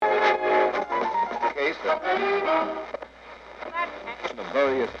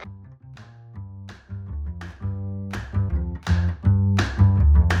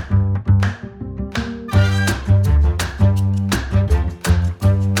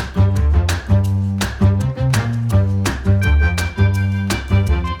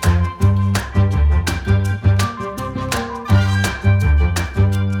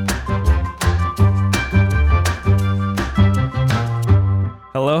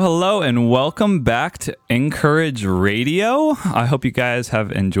Hello, and welcome back to Encourage Radio. I hope you guys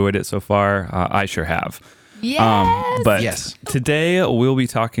have enjoyed it so far. I sure have. Yes. But Yes. Today we'll be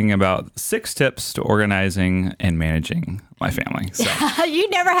talking about 6 tips to organizing and managing my family. So. You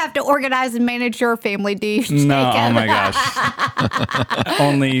never have to organize and manage your family, do you, Jacob? No, oh my gosh.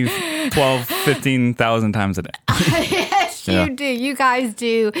 Only 12, 15,000 times a day. Yes, you do. You guys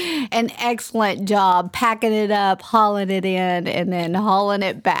do an excellent job packing it up, hauling it in, and then hauling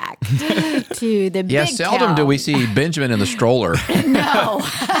it back to the Yeah, big seldom town. do we see Benjamin in the stroller. No.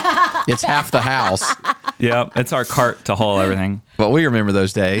 It's half the house. Yep, it's our cart to haul everything. But we remember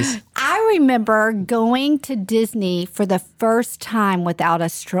those days. I remember going to Disney for the first time without a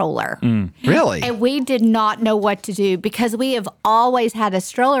stroller. Really? And we did not know what to do because we have always had a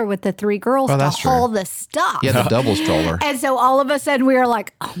stroller with the 3 girls Oh, to that's true. haul the stuff. Yeah, the double stroller. And so all of a sudden we were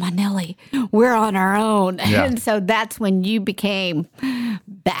like, oh, my Nelly, we're on our own. Yeah. And so that's when you became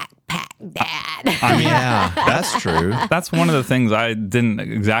backpack dad. I mean, Yeah, that's true. that's one of the things I didn't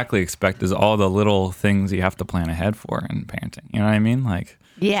exactly expect is all the little things you have to plan ahead for in parenting. You know what I mean? Like,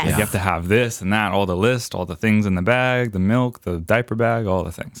 Yes. you have to have this and that, all the list, all the things in the bag, the milk, the diaper bag, all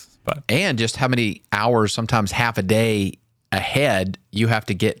the things. But And just how many hours, sometimes half a day ahead, you have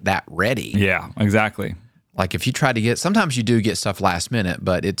to get that ready. yeah, exactly. Like if you try to get, sometimes you do get stuff last minute,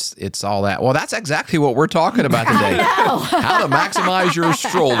 but it's all that. Well, that's exactly what we're talking about today. How to maximize your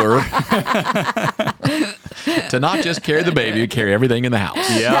stroller to not just carry the baby, carry everything in the house.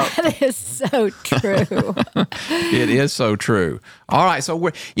 Yeah. That is so true. It is so true. All right. So,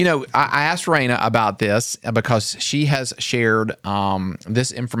 I asked Raina about this because she has shared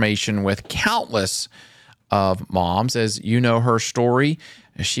this information with countless of moms. As you know her story,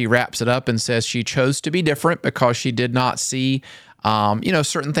 she wraps it up and says she chose to be different because she did not see,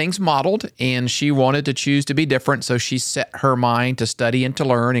 certain things modeled, and she wanted to choose to be different. So she set her mind to study and to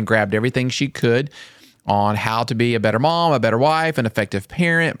learn and grabbed everything she could on how to be a better mom, a better wife, an effective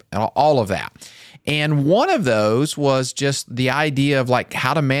parent, all of that. And one of those was just the idea of like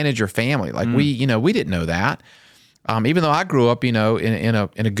how to manage your family. Like we didn't know that. Even though I grew up, in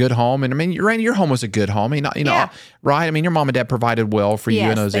a good home, and I mean, your home was a good home, Yeah. right? I mean, your mom and dad provided well for you Yes,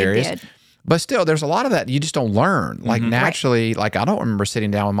 in those they areas. did. But still, there's a lot of that you just don't learn. Like naturally, like I don't remember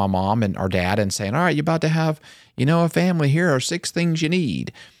sitting down with my mom and our dad and saying, "All right, you're about to have, a family. Here are 6 things you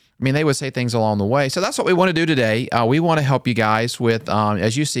need." I mean, they would say things along the way. So that's what we want to do today. We want to help you guys with,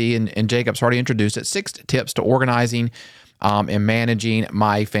 as you see, and Jacob's already introduced it, 6 tips to organizing and managing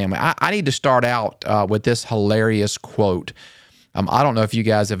my family. I need to start out with this hilarious quote. I don't know if you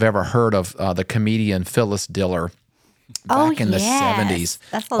guys have ever heard of the comedian Phyllis Diller back in the 70s.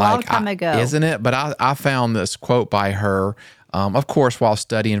 That's a long time ago. Isn't it? But I found this quote by her, of course, while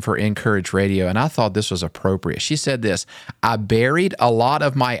studying for Encourage Radio, and I thought this was appropriate. She said this: "I buried a lot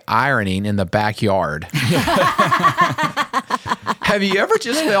of my ironing in the backyard." Have you ever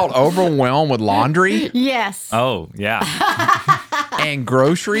just felt overwhelmed with laundry Yes. Oh, yeah. and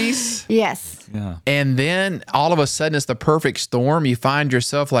groceries? Yes. Yeah. And then all of a sudden it's the perfect storm. You find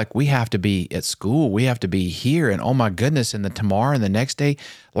yourself like, we have to be at school. We have to be here. And oh my goodness. And then tomorrow and the next day,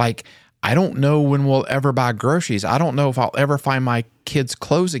 like, I don't know when we'll ever buy groceries. I don't know if I'll ever find my kids'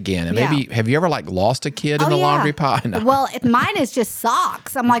 clothes again. And maybe, have you ever like lost a kid in the laundry pile? No. Well, mine is just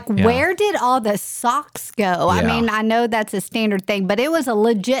socks. I'm like, where did all the socks go? I Yeah. mean, I know that's a standard thing, but it was a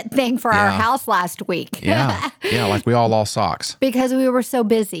legit thing for our Yeah. house last week. Yeah. Yeah. Like we all lost socks. Because we were so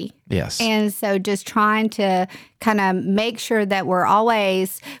busy. Yes. And so just trying to kind of make sure that we're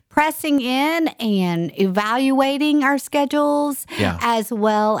always pressing in and evaluating our schedules, Yeah. as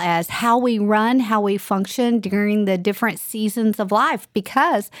well as how we run, how we function during the different seasons of life,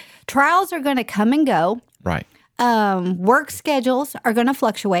 because trials are going to come and go. Right. Work schedules are going to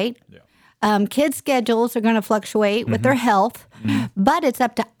fluctuate. Kids' schedules are going to fluctuate with their health, but it's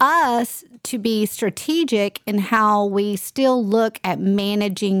up to us to be strategic in how we still look at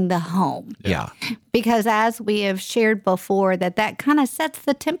managing the home. Yeah. Because as we have shared before, that kind of sets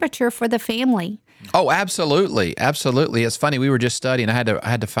the temperature for the family. Oh, absolutely. Absolutely. It's funny. We were just studying. I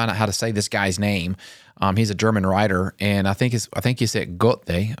had to find out how to say this guy's name. He's a German writer, and I think he said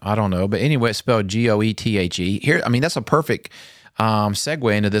Goethe. I don't know. But anyway, it's spelled Goethe. Here, I mean, that's a perfect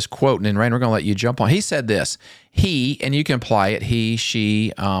segue into this quote, and then Rain, we're going to let you jump on. He said this: he, and you can apply it, he,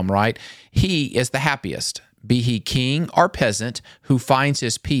 she, right? He is the happiest, be he king or peasant, who finds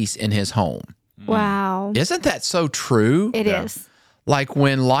his peace in his home. Wow. Isn't that so true? It is. Like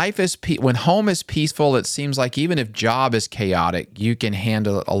when life is when home is peaceful, it seems like even if job is chaotic, you can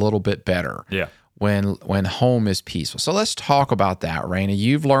handle it a little bit better. Yeah. When home is peaceful. So let's talk about that, Raina.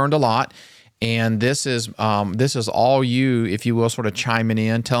 You've learned a lot, and this is all you, if you will, sort of chiming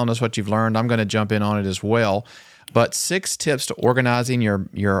in, telling us what you've learned. I'm going to jump in on it as well. But 6 tips to organizing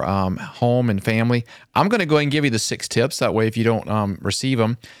your home and family. I'm going to go ahead and give you the 6 tips. That way, if you don't receive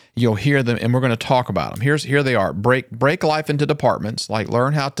them, you'll hear them, and we're going to talk about them. Here they are. Break life into departments. Like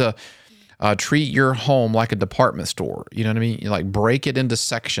learn how to treat your home like a department store. You know what I mean? You like break it into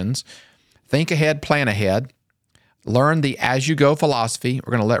sections. Think ahead, plan ahead. Learn the as-you-go philosophy.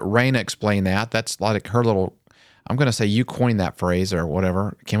 We're going to let Raina explain that. That's like her little, I'm going to say you coined that phrase or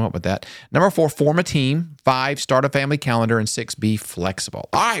whatever, came up with that. Number 4, form a team. 5, start a family calendar. And 6, be flexible.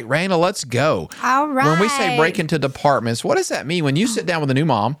 All right, Raina, let's go. All right. When we say break into departments, what does that mean? When you sit down with a new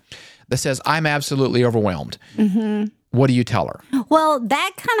mom that says, I'm absolutely overwhelmed, what do you tell her? Well,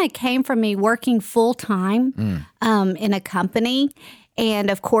 that kind of came from me working full time in a company.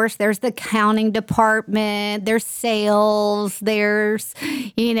 And of course, there's the accounting department, there's sales, there's,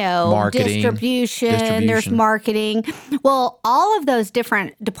 Marketing, distribution, there's marketing. Well, all of those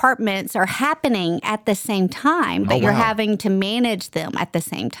different departments are happening at the same time, but you're having to manage them at the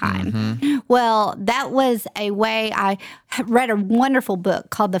same time. Well, that was a way. I read a wonderful book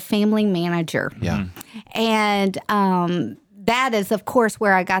called The Family Manager. Yeah. And that is, of course,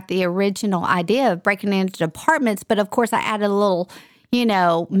 where I got the original idea of breaking into departments. But of course, I added a little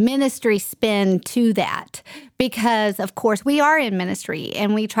ministry spin to that because, of course, we are in ministry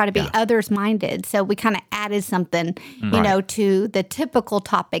and we try to be others minded. So we kind of added something, to the typical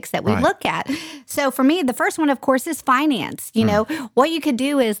topics that we look at. So for me, the first one, of course, is finance. What you could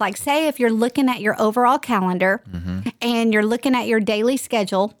do is like, say, if you're looking at your overall calendar and you're looking at your daily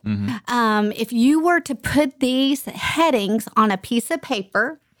schedule, if you were to put these headings on a piece of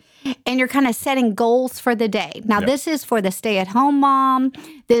paper, and you're kind of setting goals for the day. Now, this is for the stay-at-home mom,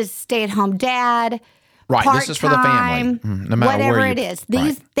 this stay-at-home dad, right. This is for the family, no matter whatever where it is.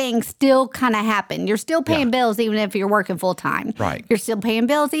 These things still kind of happen. You're still paying bills even if you're working full time. Right. You're still paying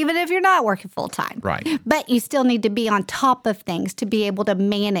bills even if you're not working full time. Right. But you still need to be on top of things to be able to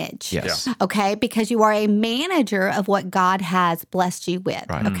manage. Yes. Okay. Because you are a manager of what God has blessed you with.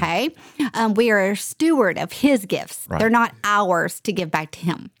 Right. Okay. We are a steward of His gifts. Right. They're not ours to give back to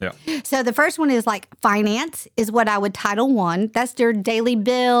Him. Yeah. So the first one is like finance is what I would title 1. That's your daily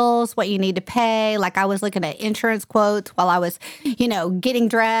bills, what you need to pay. Like I was looking at insurance quotes while I was, getting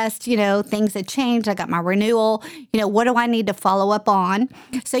dressed, things had changed. I got my renewal. What do I need to follow up on?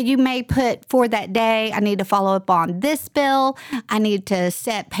 So you may put for that day, I need to follow up on this bill. I need to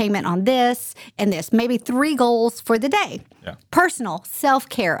set payment on this and this. Maybe 3 goals for the day. Yeah. Personal,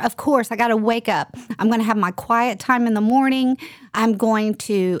 self-care. Of course, I got to wake up. I'm going to have my quiet time in the morning. I'm going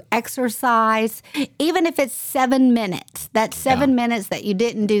to exercise, even if it's 7 minutes. That's 7 minutes that you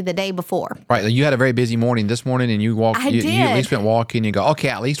didn't do the day before. Right. You had a very busy morning this morning and you walked. You at least went walking. You go, okay,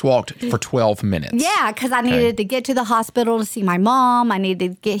 I at least walked for 12 minutes. Yeah, because I needed to get to the hospital to see my mom. I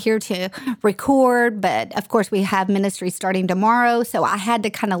needed to get here to record. But of course, we have ministry starting tomorrow. So I had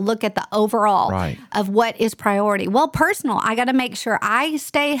to kind of look at the overall of what is priority. Well, personal, I got to make sure I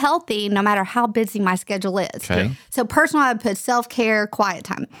stay healthy no matter how busy my schedule is. Okay. So personal, I would put self-care, quiet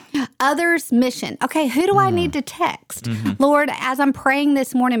time. Others, mission. Okay, who do I need to text? Lord, as I'm praying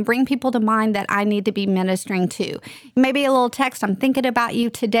this morning, bring people to mind that I need to be ministering to. Maybe a little text, I'm thinking about you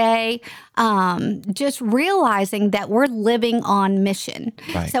today. Just realizing that we're living on mission.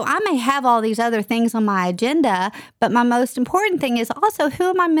 Right. So I may have all these other things on my agenda, but my most important thing is also who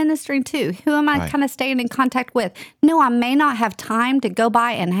am I ministering to? Who am I kind of staying in contact with? No, I may not have time to go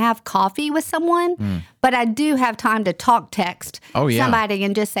by and have coffee with someone, but I do have time to text somebody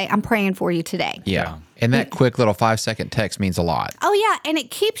and just say, I'm praying for you today. Yeah. And that quick little 5-second text means a lot. Oh, yeah. And it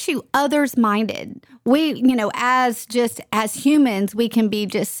keeps you others minded. We, as humans, we can be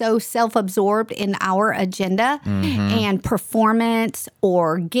just so self-absorbed in our agenda and performance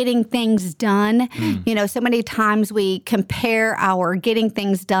or getting things done. So many times we compare our getting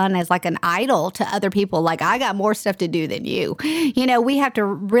things done as like an idol to other people. Like, I got more stuff to do than you. We have to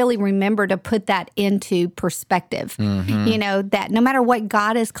really remember to put that into perspective. That no matter what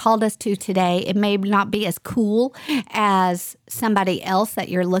God has called us to today, it may not not be as cool as somebody else that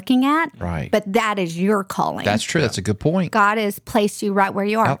you're looking at. Right. But that is your calling. That's true. That's a good point. God has placed you right where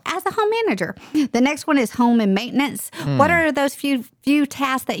you are as a home manager. The next one is home and maintenance. What are those few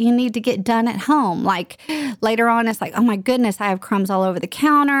tasks that you need to get done at home? Like later on, it's like, oh my goodness, I have crumbs all over the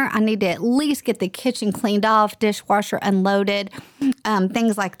counter. I need to at least get the kitchen cleaned off, dishwasher unloaded,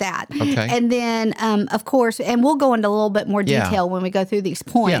 things like that. Okay. And then, of course, and we'll go into a little bit more detail when we go through these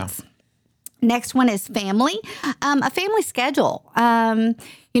points. Yeah. Next one is family, a family schedule.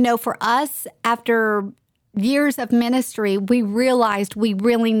 For us, after years of ministry, we realized we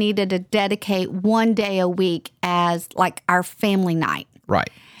really needed to dedicate one day a week as like our family night. Right.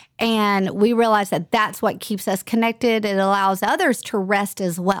 And we realized that that's what keeps us connected. It allows others to rest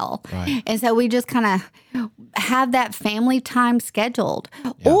as well. Right. And so we just kind of have that family time scheduled.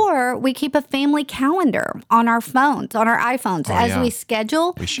 Yeah. Or we keep a family calendar on our phones, on our iPhones. As we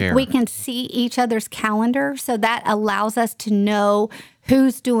schedule, we can see each other's calendar. So that allows us to know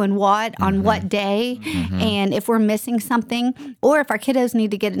who's doing what on what day, and if we're missing something, or if our kiddos need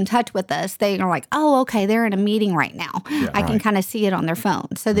to get in touch with us, they are like, oh, okay, they're in a meeting right now. I can kind of see it on their phone.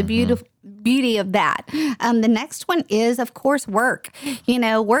 So the beauty of that. The next one is, of course, work.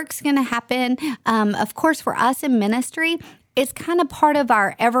 Work's going to happen. Of course, for us in ministry, it's kind of part of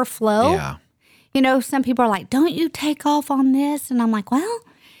our ever flow. Yeah. Some people are like, don't you take off on this? And I'm like, well,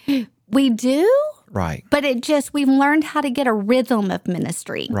 we do. Right. But we've learned how to get a rhythm of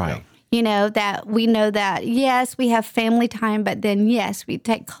ministry. Right. That we know that, yes, we have family time, but then, yes, we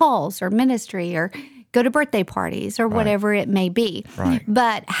take calls or ministry or go to birthday parties or whatever it may be. Right.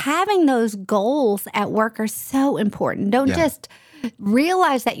 But having those goals at work are so important. Don't just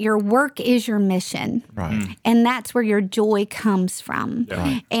realize that your work is your mission. Right. And that's where your joy comes from. Yeah.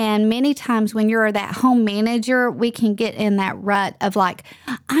 Right. And many times when you're that home manager, we can get in that rut of like,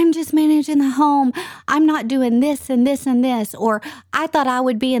 I'm just managing the home. I'm not doing this and this and this. Or I thought I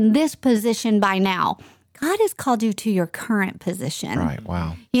would be in this position by now. God has called you to your current position. Right.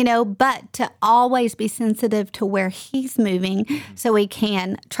 Wow. But to always be sensitive to where He's moving so we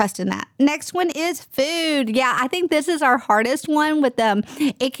can trust in that. Next one is food. Yeah, I think this is our hardest one with them.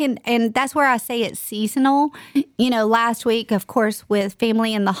 And that's where I say it's seasonal. Last week, of course, with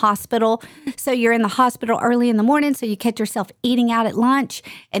family in the hospital. So you're in the hospital early in the morning, so you catch yourself eating out at lunch,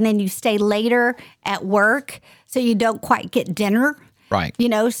 and then you stay later at work, so you don't quite get dinner. Right.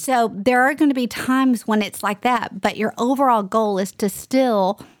 So there are going to be times when it's like that, but your overall goal is to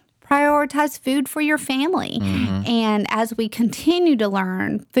still prioritize food for your family. And as we continue to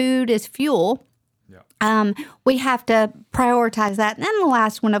learn, food is fuel. We have to prioritize that. And then the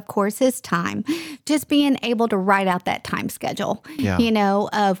last one, of course, is time. Just being able to write out that time schedule,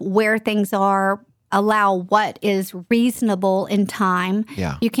 of where things are. Allow what is reasonable in time.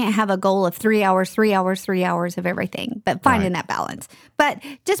 Yeah. You can't have a goal of 3 hours, 3 hours, 3 hours of everything, but finding that balance. But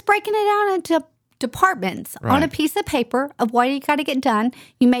just breaking it down into departments on a piece of paper of what you got to get done.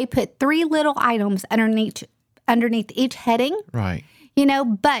 You may put 3 little items underneath each heading. Right.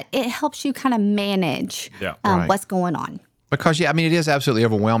 But it helps you kind of manage what's going on. Because, it is absolutely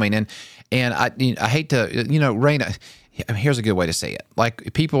overwhelming. And I hate to, Raina, here's a good way to say it.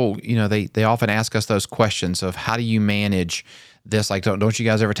 Like people, they often ask us those questions of how do you manage this? Like, don't you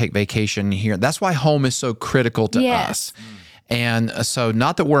guys ever take vacation here? That's why home is so critical to us. And so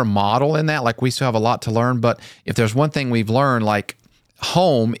not that we're a model in that, like we still have a lot to learn, but if there's one thing we've learned, like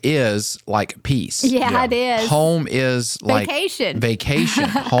home is like peace. Yeah, it is. Home is like vacation.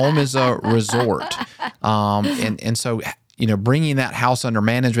 Home is a resort. And so, bringing that house under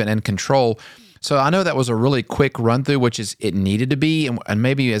management and control. So I know that was a really quick run through, which is it needed to be, and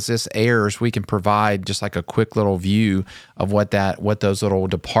maybe as this airs, we can provide just like a quick little view of what those little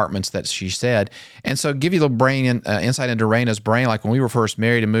departments that she said, and so give you a little insight into Raina's brain. Like when we were first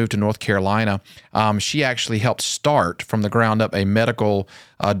married and moved to North Carolina, she actually helped start from the ground up a medical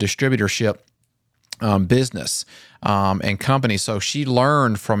distributorship business and company. So she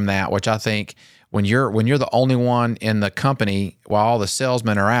learned from that, which I think. When you're the only one in the company while all the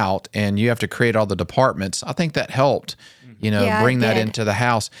salesmen are out and you have to create all the departments, I think that helped, bring that into the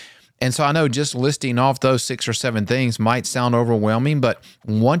house. And so I know just listing off those 6 or 7 things might sound overwhelming, but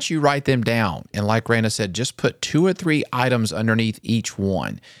once you write them down, and like Raina said, just put 2 or 3 items underneath each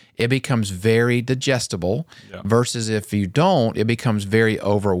one, it becomes very digestible versus if you don't, it becomes very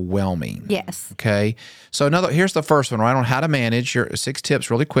overwhelming. Yes. Okay. So here's the first one, right on how to manage your 6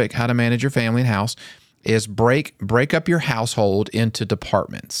 tips really quick, how to manage your family and house. is break up your household into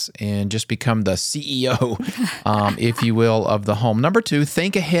departments and just become the CEO, if you will, of the home. Number 2,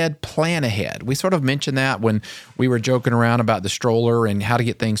 think ahead, plan ahead. We sort of mentioned that when we were joking around about the stroller and how to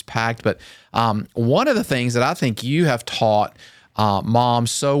get things packed. But one of the things that I think you have taught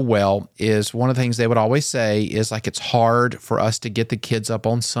moms so well is one of the things they would always say is like, it's hard for us to get the kids up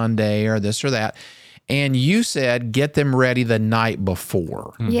on Sunday or this or that. And you said, get them ready the night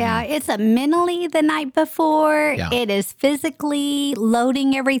before. Yeah, it's mentally the night before. Yeah. It is physically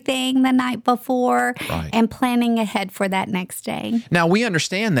loading everything the night before and planning ahead for that next day. Now, we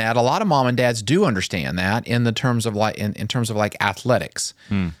understand that. A lot of mom and dads do understand that in the terms of like in terms of like athletics.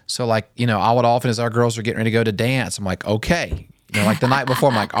 So like, I would often, as our girls are getting ready to go to dance, I'm like, okay. Like the night before,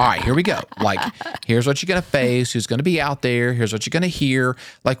 I'm like, all right, here we go. Like, here's what you're going to face, who's going to be out there, here's what you're going to hear.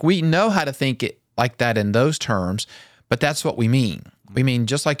 Like, we know how to think it like that in those terms, but that's what we mean. We mean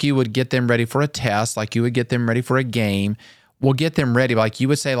just like you would get them ready for a test, like you would get them ready for a game, we'll get them ready. Like you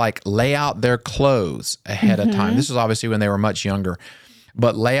would say, like, lay out their clothes ahead of time. This is obviously when they were much younger.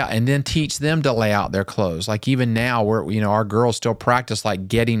 But lay out and then teach them to lay out their clothes. Like even now, we're our girls still practice like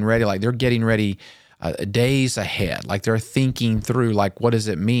getting ready, like they're getting ready days ahead, like they're thinking through like what does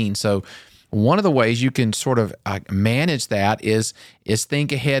it mean. So one of the ways you can sort of manage that is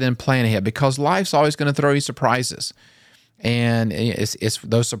think ahead and plan ahead, because life's always going to throw you surprises. And it's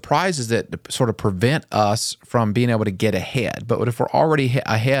those surprises that sort of prevent us from being able to get ahead. But if we're already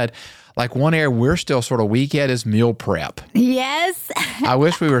ahead, like one area we're still sort of weak at is meal prep. Yes. I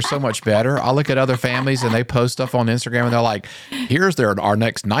wish we were so much better. I look at other families and they post stuff on Instagram and they're like, here's our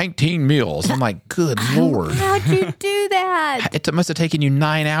next 19 meals. I'm like, good Lord. How'd you do that? It must have taken you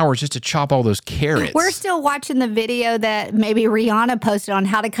 9 hours just to chop all those carrots. We're still watching the video that maybe Rihanna posted on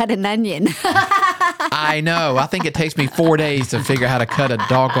how to cut an onion. I know. I think it takes me 4 days to figure out how to cut a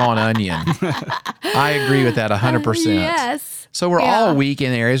doggone onion. I agree with that 100%. Yes. So we're all weak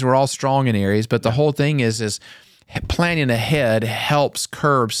in areas, we're all strong in areas, but the whole thing is planning ahead helps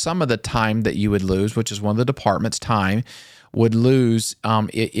curb some of the time that you would lose, which is one of the department's time would lose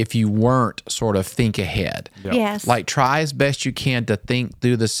if you weren't sort of think ahead. Yep. Yes. Like try as best you can to think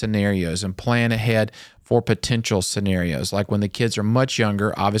through the scenarios and plan ahead for potential scenarios. Like when the kids are much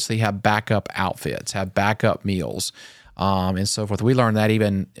younger, obviously have backup outfits, have backup meals. And so forth. We learned that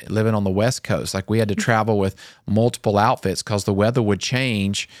even living on the West Coast. Like we had to travel with multiple outfits because the weather would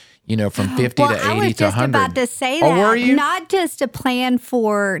change, from 50 to 80 to 100. I was just about to say that. Oh, were you? Not just to plan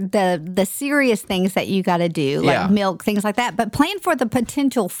for the serious things that you got to do, like milk, things like that, but plan for the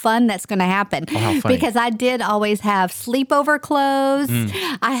potential fun that's going to happen. Oh, how funny. Because I did always have sleepover clothes.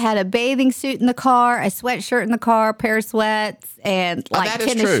 I had a bathing suit in the car, a sweatshirt in the car, a pair of sweats, and like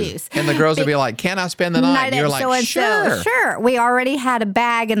tennis shoes. And the girls would be like, can I spend the night? And you're like, sure. Sure. We already had a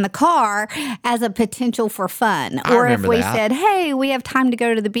bag in the car as a potential for fun. Or if we said, hey, we have time to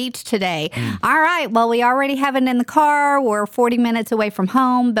go to the beach today. All right, well, we already have it in the car. We're 40 minutes away from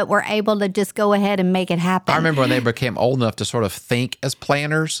home, but we're able to just go ahead and make it happen. I remember when they became old enough to sort of think as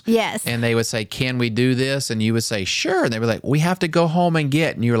planners. Yes. And they would say, can we do this? And you would say, sure. And they were like, we have to go home and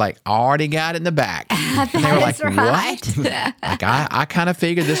get. And you were like, I already got it in the back. And they were like, what? Like, I kind of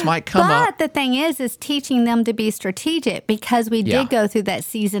figured this might come up. But the thing is teaching them to be strategic, because we did go through that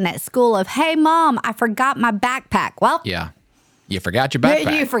season at school of, hey, Mom, I forgot my backpack. Well, you forgot your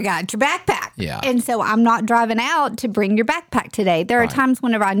backpack. You forgot your backpack. Yeah. And so I'm not driving out to bring your backpack today. There are times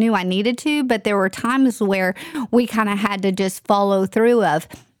whenever I knew I needed to, but there were times where we kind of had to just follow through of,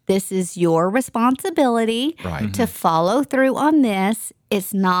 this is your responsibility to follow through on this.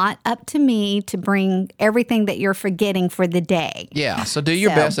 It's not up to me to bring everything that you're forgetting for the day. Yeah, so do your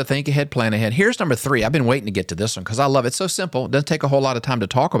best to think ahead, plan ahead. Here's number 3. I've been waiting to get to this one because I love it. It's so simple. It doesn't take a whole lot of time to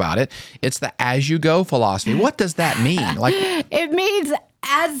talk about it. It's the as-you-go philosophy. What does that mean? Like, it means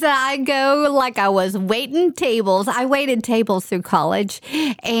as I go, like I was waiting tables. I waited tables through college,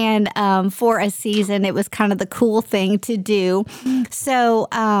 and for a season, it was kind of the cool thing to do. So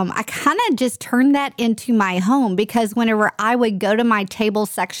I kind of just turned that into my home, because whenever I would go to my table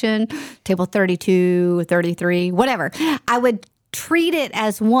section, table 32, 33, whatever, I would treat it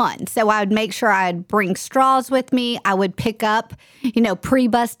as one. So I would make sure I'd bring straws with me. I would pick up,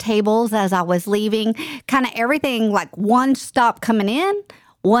 pre-bus tables as I was leaving, kind of everything like one stop coming in,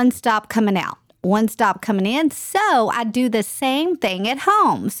 one stop coming out. One stop coming in. So I do the same thing at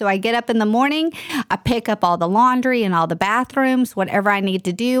home. So I get up in the morning, I pick up all the laundry and all the bathrooms, whatever I need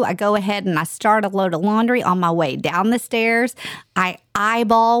to do. I go ahead and I start a load of laundry on my way down the stairs. I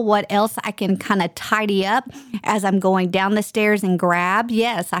eyeball what else I can kind of tidy up as I'm going down the stairs and grab.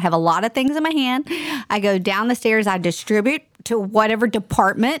 Yes, I have a lot of things in my hand. I go down the stairs, I distribute to whatever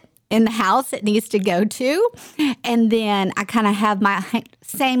department in the house it needs to go to. And then I kind of have my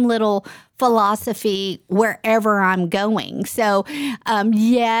same little philosophy wherever I'm going. So,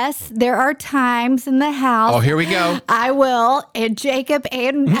 yes, there are times in the house. Oh, here we go. I will, and Jacob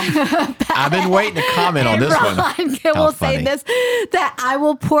and I've been waiting to comment on this one. Ron How will funny. say this, that I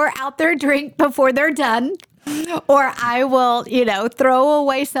will pour out their drink before they're done. Or I will, throw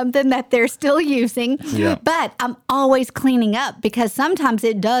away something that they're still using. Yeah. But I'm always cleaning up because sometimes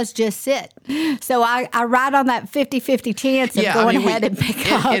it does just sit. So I ride on that 50-50 chance of going ahead and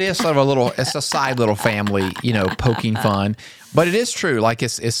pick up. It is sort of it's a side little family, poking fun. But it is true. Like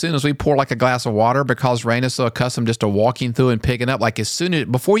as soon as we pour like a glass of water, because Raina's so accustomed just to walking through and picking up, like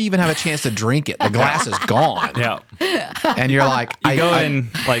before you even have a chance to drink it, the glass is gone. Yeah. And you're like, You go and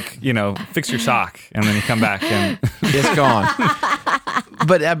fix your sock, and then you come back and it's gone.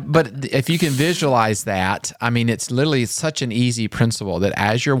 But if you can visualize that, I mean, it's literally such an easy principle that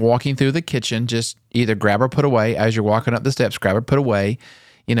as you're walking through the kitchen, just either grab or put away. As you're walking up the steps, grab or put away.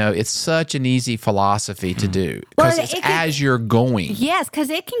 It's such an easy philosophy to do because it's as you're going. Yes, because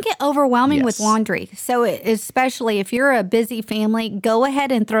it can get overwhelming with laundry. So especially if you're a busy family, go ahead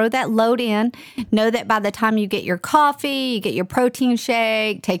and throw that load in. Know that by the time you get your coffee, you get your protein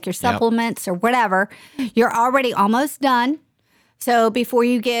shake, take your supplements or whatever, you're already almost done. So before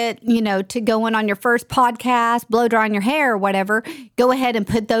you get, to going on your first podcast, blow drying your hair or whatever, go ahead and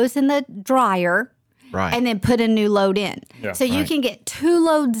put those in the dryer. Right. And then put a new load in. Yeah, so you can get 2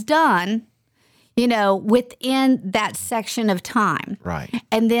 loads done, within that section of time. Right.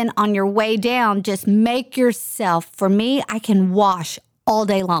 And then on your way down, just make yourself, for me, I can wash all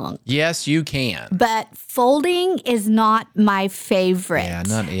day long. Yes, you can. But folding is not my favorite. Yeah,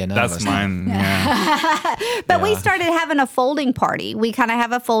 none of that's us. mine. Yeah. But we started having a folding party. We kind of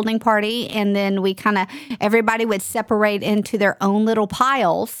have a folding party, and then everybody would separate into their own little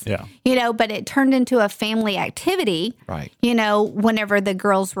piles. Yeah. But it turned into a family activity. Right. Whenever the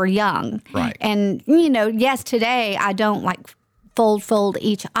girls were young. Right. And, yes, today I don't fold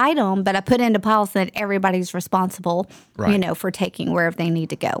each item, but I put into piles that everybody's responsible, for taking wherever they need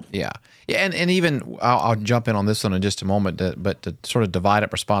to go. Yeah. Yeah. And even I'll jump in on this one in just a moment, but to sort of divide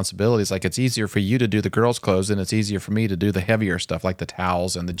up responsibilities, like it's easier for you to do the girls' clothes and it's easier for me to do the heavier stuff like the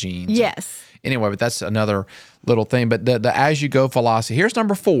towels and the jeans. Yes. Anyway, but that's another little thing. But the as you go philosophy. Here's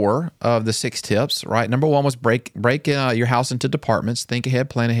number 4 of the 6 tips, right? Number 1 was break your house into departments. Think ahead,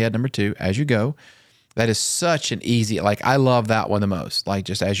 plan ahead. Number 2, as you go. That is such an easy, I love that one the most. Like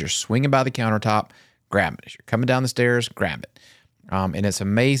just as you're swinging by the countertop, grab it. As you're coming down the stairs, grab it. And it's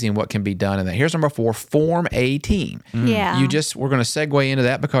amazing what can be done in that. Here's number 4, form a team. Yeah. We're going to segue into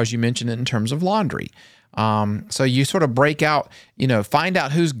that because you mentioned it in terms of laundry. So you sort of break out, find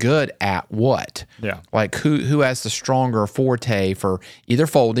out who's good at what. Yeah. Like who has the stronger forte for either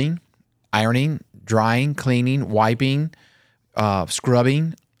folding, ironing, drying, cleaning, wiping,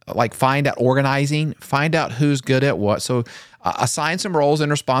 scrubbing. Like find out organizing, find out who's good at what. So assign some roles and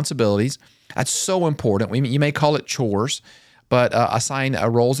responsibilities. That's so important. You may call it chores, but assign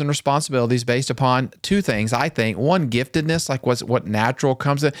roles and responsibilities based upon 2 things. I think one, giftedness, like what natural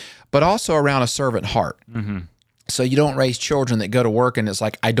comes in, but also around a servant heart. Mm-hmm. So you don't raise children that go to work and it's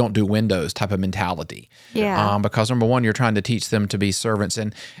like, I don't do windows type of mentality. Yeah. Because number 1, you're trying to teach them to be servants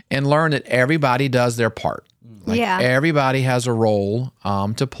and learn that everybody does their part. Everybody has a role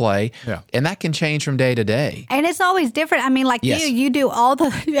to play, and that can change from day to day. And it's always different. I mean, you do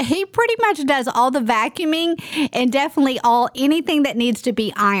he pretty much does all the vacuuming and definitely anything that needs to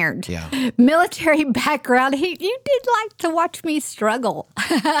be ironed. Yeah. Military background, you did like to watch me struggle.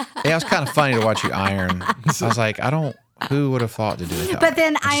 Yeah, it's kind of funny to watch you iron. I was like, who would have thought to do it? But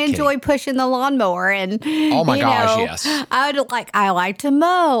then I enjoy pushing the lawnmower and oh my gosh, yes. I like to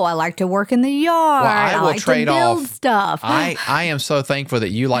mow. I like to work in the yard. Well, I will like trade to build off stuff. I am so thankful that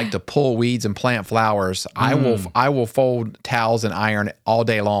you like to pull weeds and plant flowers. I will fold towels and iron all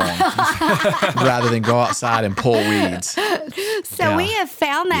day long rather than go outside and pull weeds. So we have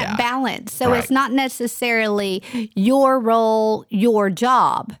found that balance. So it's not necessarily your role, your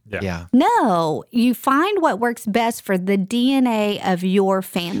job. Yeah. No, you find what works best for the DNA of your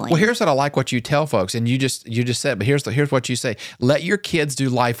family. Well, here's what I like what you tell folks, and you just said, but here's what you say: let your kids do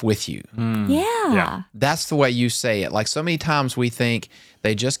life with you. Yeah. That's the way you say it. Like so many times we think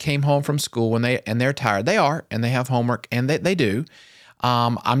they just came home from school and they're tired. They are, and they have homework, and they do.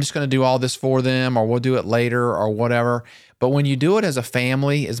 I'm just going to do all this for them, or we'll do it later, or whatever. But when you do it as a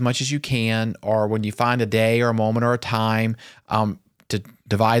family, as much as you can, or when you find a day or a moment or a time to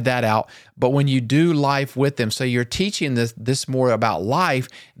divide that out. But when you do life with them, so you're teaching this more about life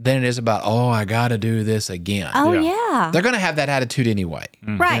than it is about, oh, I got to do this again. Oh, Yeah. yeah. They're going to have that attitude anyway.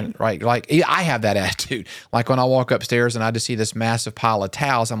 Right. Right. Like I have that attitude. Like when I walk upstairs and I just see this massive pile of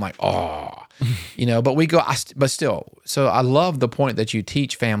towels, I'm like, oh, but we go, but still. So I love the point that you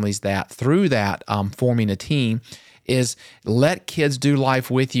teach families that through that forming a team is let kids do life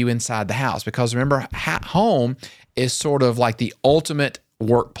with you inside the house. Because remember, home is sort of like the ultimate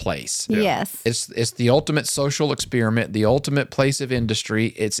workplace. Yes. It's the ultimate social experiment, the ultimate place of industry.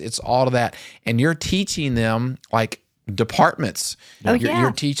 It's all of that. And you're teaching them like departments. Oh,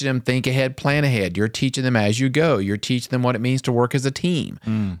 You're teaching them think ahead, plan ahead. You're teaching them as you go. You're teaching them what it means to work as a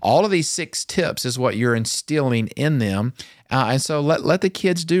team. All of these 6 tips is what you're instilling in them. And so let the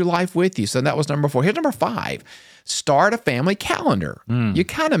kids do life with you. So that was number 4. Here's number 5. Start a family calendar. You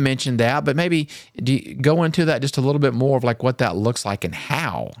kind of mentioned that, but maybe do you go into that just a little bit more of like what that looks like and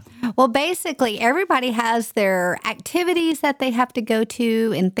how. Well, basically, everybody has their activities that they have to go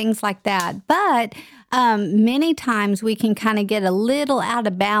to and things like that. But many times we can kind of get a little out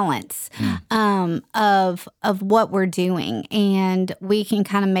of balance of what we're doing, and we can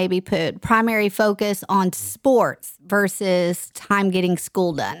kind of maybe put primary focus on sports versus time getting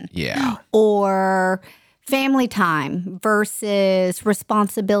school done. Yeah. Or family time versus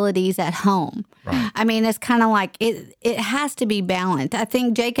responsibilities at home. Right. I mean, it's kind of like it has to be balanced. I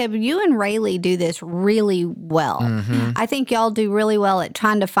think, Jacob, you and Rayleigh do this really well. I think y'all do really well at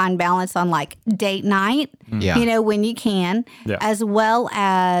trying to find balance on like date night, Yeah. when you can, Yeah. as well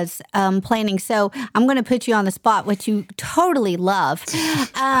as planning. So I'm going to put you on the spot, which you totally love.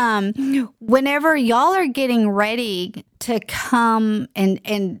 Whenever y'all are getting ready to come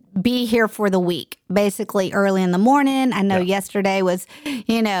and be here for the week, basically early in the morning. I know yesterday was,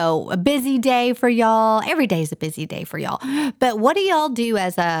 a busy day for y'all. Every day is a busy day for y'all. But what do y'all do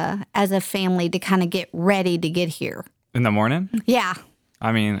as a family to kind of get ready to get here? In the morning? Yeah.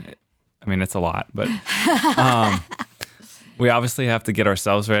 I mean, it's a lot, but we obviously have to get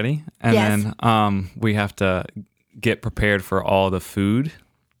ourselves ready, and Yes. then we have to get prepared for all the food.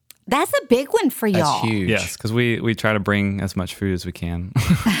 That's a big one for That's y'all. huge. Yes, because we try to bring as much food as we can,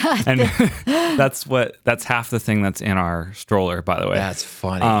 and that's half the thing that's in our stroller, by the way. That's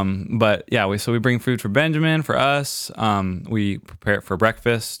funny. But yeah, we bring food for Benjamin, for us. We prepare it for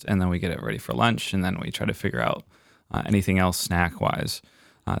breakfast, and then we get it ready for lunch, and then we try to figure out anything else snack wise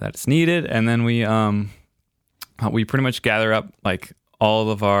that's needed, and then we pretty much gather up like all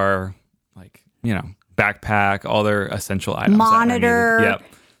of our backpack, all their essential items. that are needed. Monitor. Yep.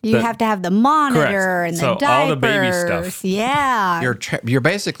 You have to have the monitor Correct. and the So diapers. all the baby stuff. Yeah. You're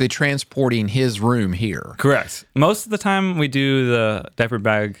basically transporting his room here. Correct. Most of the time we do the diaper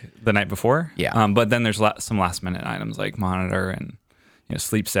bag the night before. Yeah. But then there's some last minute items like monitor and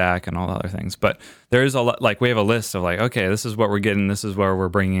sleep sack and all the other things. But there is a lot, like we have a list of like, okay, this is what we're getting, this is where we're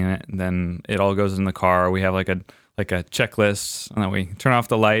bringing it, and then it all goes in the car. We have like a checklist, and then we turn off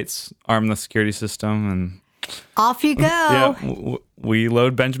the lights, arm the security system, and Off you go. yeah, we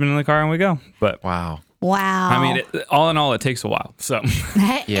load Benjamin in the car and we go. But Wow. Wow. I mean, all in all, it takes a while. So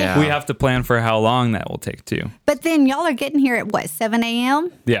Yeah. we have to plan for how long that will take too. But then y'all are getting here at what, 7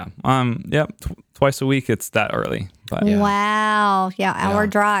 a.m.? Yeah. Yep. Twice a week. It's that early. But Wow. Yeah, hour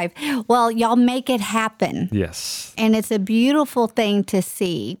drive. Well, y'all make it happen. yes. And it's a beautiful thing to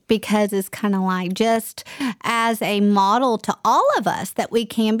see because it's kind of like just as a model to all of us that we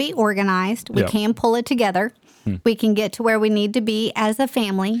can be organized, we Yeah. can pull it together, we can get to where we need to be as a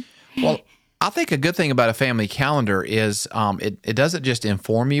family. Well, I think a good thing about a family calendar is it doesn't just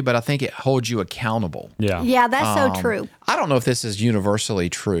inform you, but I think it holds you accountable. Yeah. Yeah, that's so true. I don't know if this is universally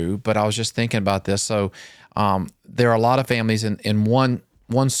true, but I was just thinking about this. So there are a lot of families in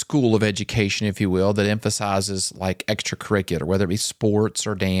one school of education, if you will, that emphasizes like extracurricular, whether it be sports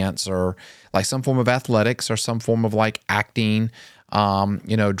or dance or like some form of athletics or some form of like acting,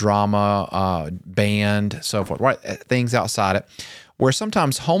 drama, band, so forth, right? Things outside it. Where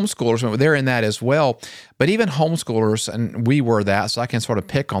sometimes homeschoolers, they're in that as well. But even homeschoolers, and we were that, so I can sort of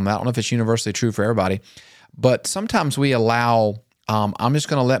pick on that. I don't know if it's universally true for everybody. But sometimes we allow, I'm just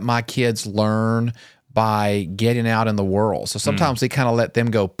going to let my kids learn by getting out in the world. So sometimes we kind of let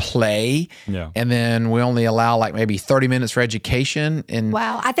them go play. Yeah. And then we only allow like maybe 30 minutes for education. And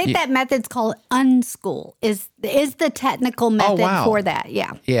Wow. I think that method's called unschool is the technical method wow. for that.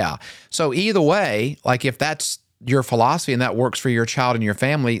 Yeah. yeah. So either way, like if that's your philosophy and that works for your child and your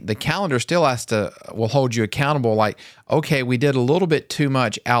family, the calendar still will hold you accountable. Like, okay, we did a little bit too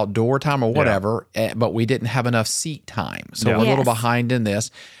much outdoor time or whatever, but we didn't have enough seat time. So we're a little behind in this.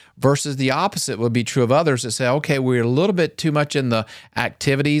 Versus the opposite would be true of others that say, okay, we're a little bit too much in the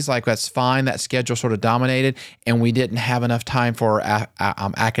activities, like that's fine, that schedule sort of dominated, and we didn't have enough time for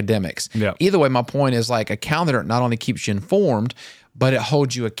academics. Yeah. Either way, my point is like a calendar not only keeps you informed, but it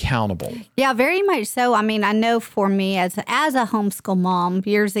holds you accountable. Yeah, very much so. I mean, I know for me as a homeschool mom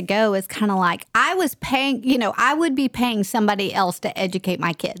years ago, it's kind of like I was paying, I would be paying somebody else to educate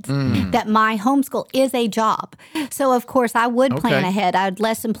my kids. That my homeschool is a job. So, of course, I would plan ahead. I would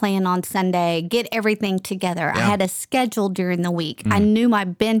lesson plan on Sunday, get everything together. I had a schedule during the week. I knew my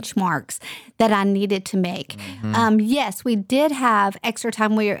benchmarks that I needed to make. Yes, we did have extra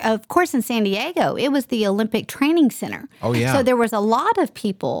time. Of course, in San Diego, it was the Olympic Training Center. Oh, yeah. So there was a lot of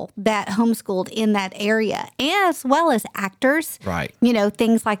people that homeschooled in that area, as well as actors, right?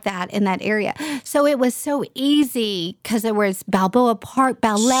 Things like that in that area. So it was so easy because there was Balboa Park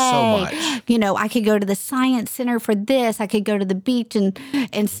Ballet. So much. I could go to the Science Center for this. I could go to the beach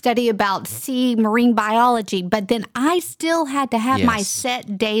and study about marine biology. But then I still had to have my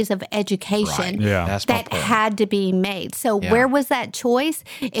set days of education That's that had to be made. So where was that choice?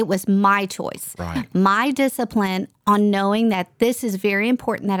 It was my choice. Right. My discipline on knowing that this is very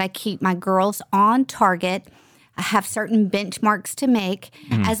important that I keep my girls on target. I have certain benchmarks to make,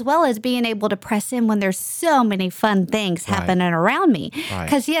 as well as being able to press in when there's so many fun things happening around me.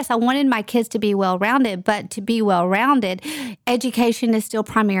 Because, yes, I wanted my kids to be well-rounded, but to be well-rounded, education is still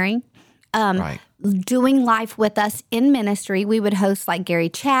primary. Doing life with us in ministry. We would host like Gary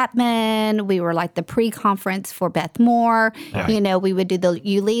Chapman. We were like the pre-conference for Beth Moore. We would do the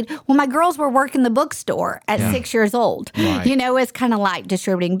You Lead. Well, my girls were working the bookstore at 6 years old. It's kind of like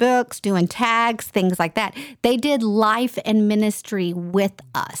distributing books, doing tags, things like that. They did life and ministry with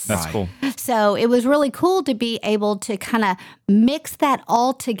us. That's cool. So it was really cool to be able to kind of mix that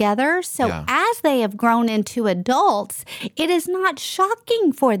all together. So as they have grown into adults, it is not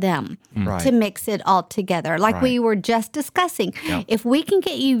shocking for them to mix it all together. Like we were just discussing. If we can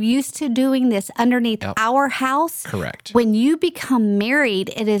get you used to doing this underneath our house, correct. When you become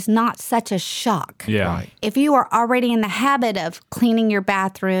married, it is not such a shock. If you are already in the habit of cleaning your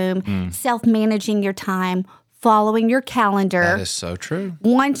bathroom, self-managing your time, following your calendar. That is so true.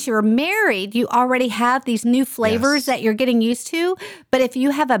 Once you're married, you already have these new flavors that you're getting used to. But if you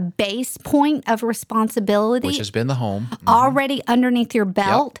have a base point of responsibility, which has been the home, already underneath your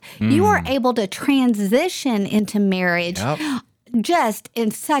belt, you are able to transition into marriage just in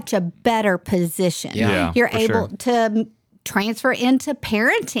such a better position. You're able to transfer into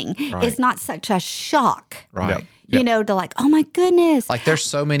parenting. It's not such a shock. To like, oh my goodness. Like there's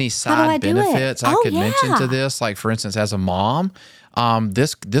so many side benefits I could mention to this. Like for instance, as a mom,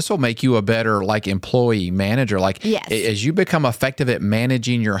 this will make you a better like employee manager. Like as you become effective at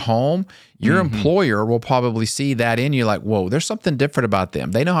managing your home, your employer will probably see that in you. Like, whoa, there's something different about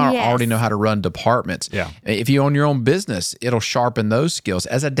them. They already know how to run departments. If you own your own business, it'll sharpen those skills.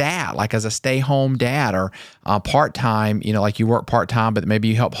 As a dad, like as a stay-home dad or part-time, like you work part-time, but maybe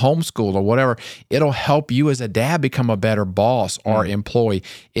you help homeschool or whatever. It'll help you as a dad become a better boss or employee.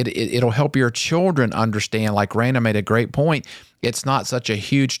 It'll help your children understand. Like Raina made a great point. It's not such a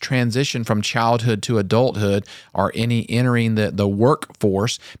huge transition from childhood to adulthood or entering the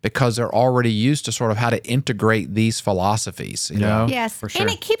workforce because they're already used to sort of how to integrate these philosophies, Yes, for sure. And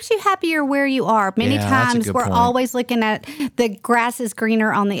it keeps you happier where you are. Many times we're always looking at the grass is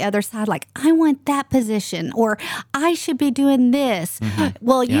greener on the other side, like, I want that position or I should be doing this.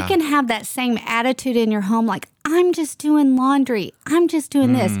 Well, you can have that same attitude in your home, like, I'm just doing laundry. I'm just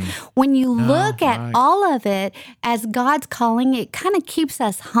doing this. When you look at all of it as God's calling, it kind of keeps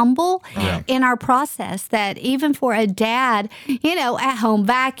us humble in our process. That even for a dad, at home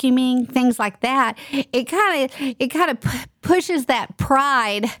vacuuming, things like that, it kind of pushes that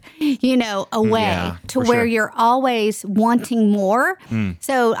pride, away to where you're always wanting more.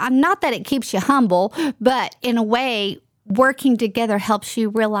 So not that it keeps you humble, but in a way, working together helps you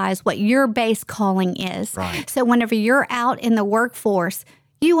realize what your base calling is. So whenever you're out in the workforce,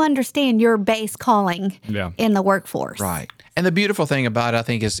 you understand your base calling in the workforce. And the beautiful thing about it, I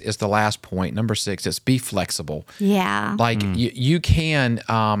think, is the last point, number 6, is be flexible. Like you can,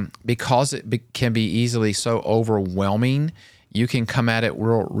 because it can be easily so overwhelming, you can come at it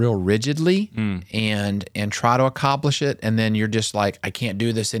real rigidly and try to accomplish it. And then you're just like, I can't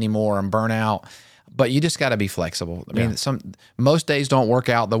do this anymore. I'm burnt out. But you just got to be flexible. I mean, most days don't work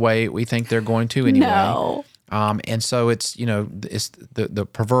out the way we think they're going to anyway. And so it's, it's the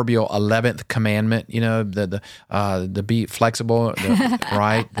proverbial 11th commandment, the be flexible,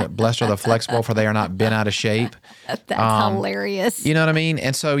 right? The blessed are the flexible, for they are not bent out of shape. That's hilarious. You know what I mean?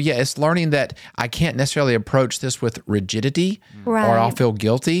 And so, yeah, it's learning that I can't necessarily approach this with rigidity, Right. or I'll feel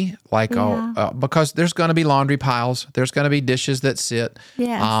guilty, because there's going to be laundry piles. There's going to be dishes that sit.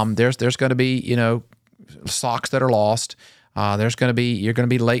 Yes. There's going to be, socks that are lost. You're going to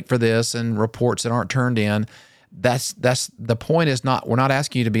be late for this, and reports that aren't turned in. That's the point. We're not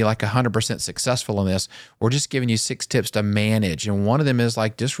asking you to be like 100% successful in this. We're just giving you 6 tips to manage. And one of them is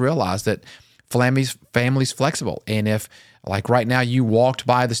like, just realize that family's flexible. And if like right now you walked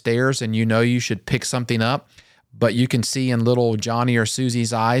by the stairs and you should pick something up, but you can see in little Johnny or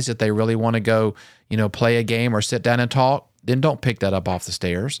Susie's eyes that they really want to go, play a game or sit down and talk, then don't pick that up off the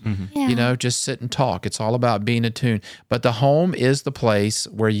stairs. Yeah. Just sit and talk. It's all about being attuned. But the home is the place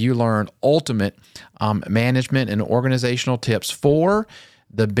where you learn ultimate management and organizational tips for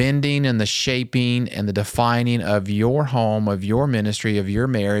the bending and the shaping and the defining of your home, of your ministry, of your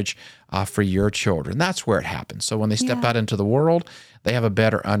marriage for your children. That's where it happens. So when they step out into the world, they have a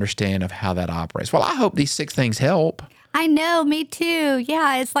better understanding of how that operates. Well, I hope these 6 things help. I know, me too.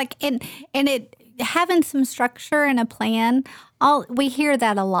 Yeah, it's like and it having some structure and a plan. We hear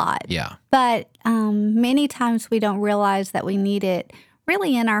that a lot. Yeah. But many times we don't realize that we need it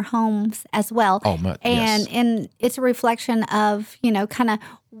really in our homes as well. Oh, yes. And it's a reflection of, kind of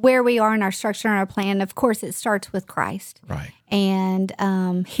where we are in our structure and our plan. Of course, it starts with Christ. Right. And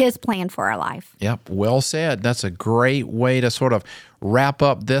his plan for our life. Yep. Well said. That's a great way to sort of wrap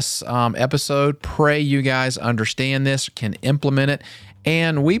up this episode. Pray you guys understand this, can implement it.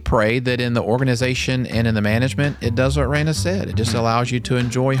 And we pray that in the organization and in the management, it does what Raina said. It just allows you to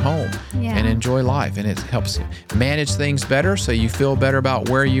enjoy home and enjoy life. And it helps manage things better so you feel better about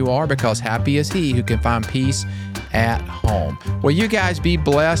where you are, because happy is he who can find peace at home. Well, you guys be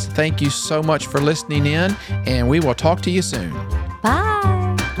blessed. Thank you so much for listening in, and we will talk to you soon. Bye.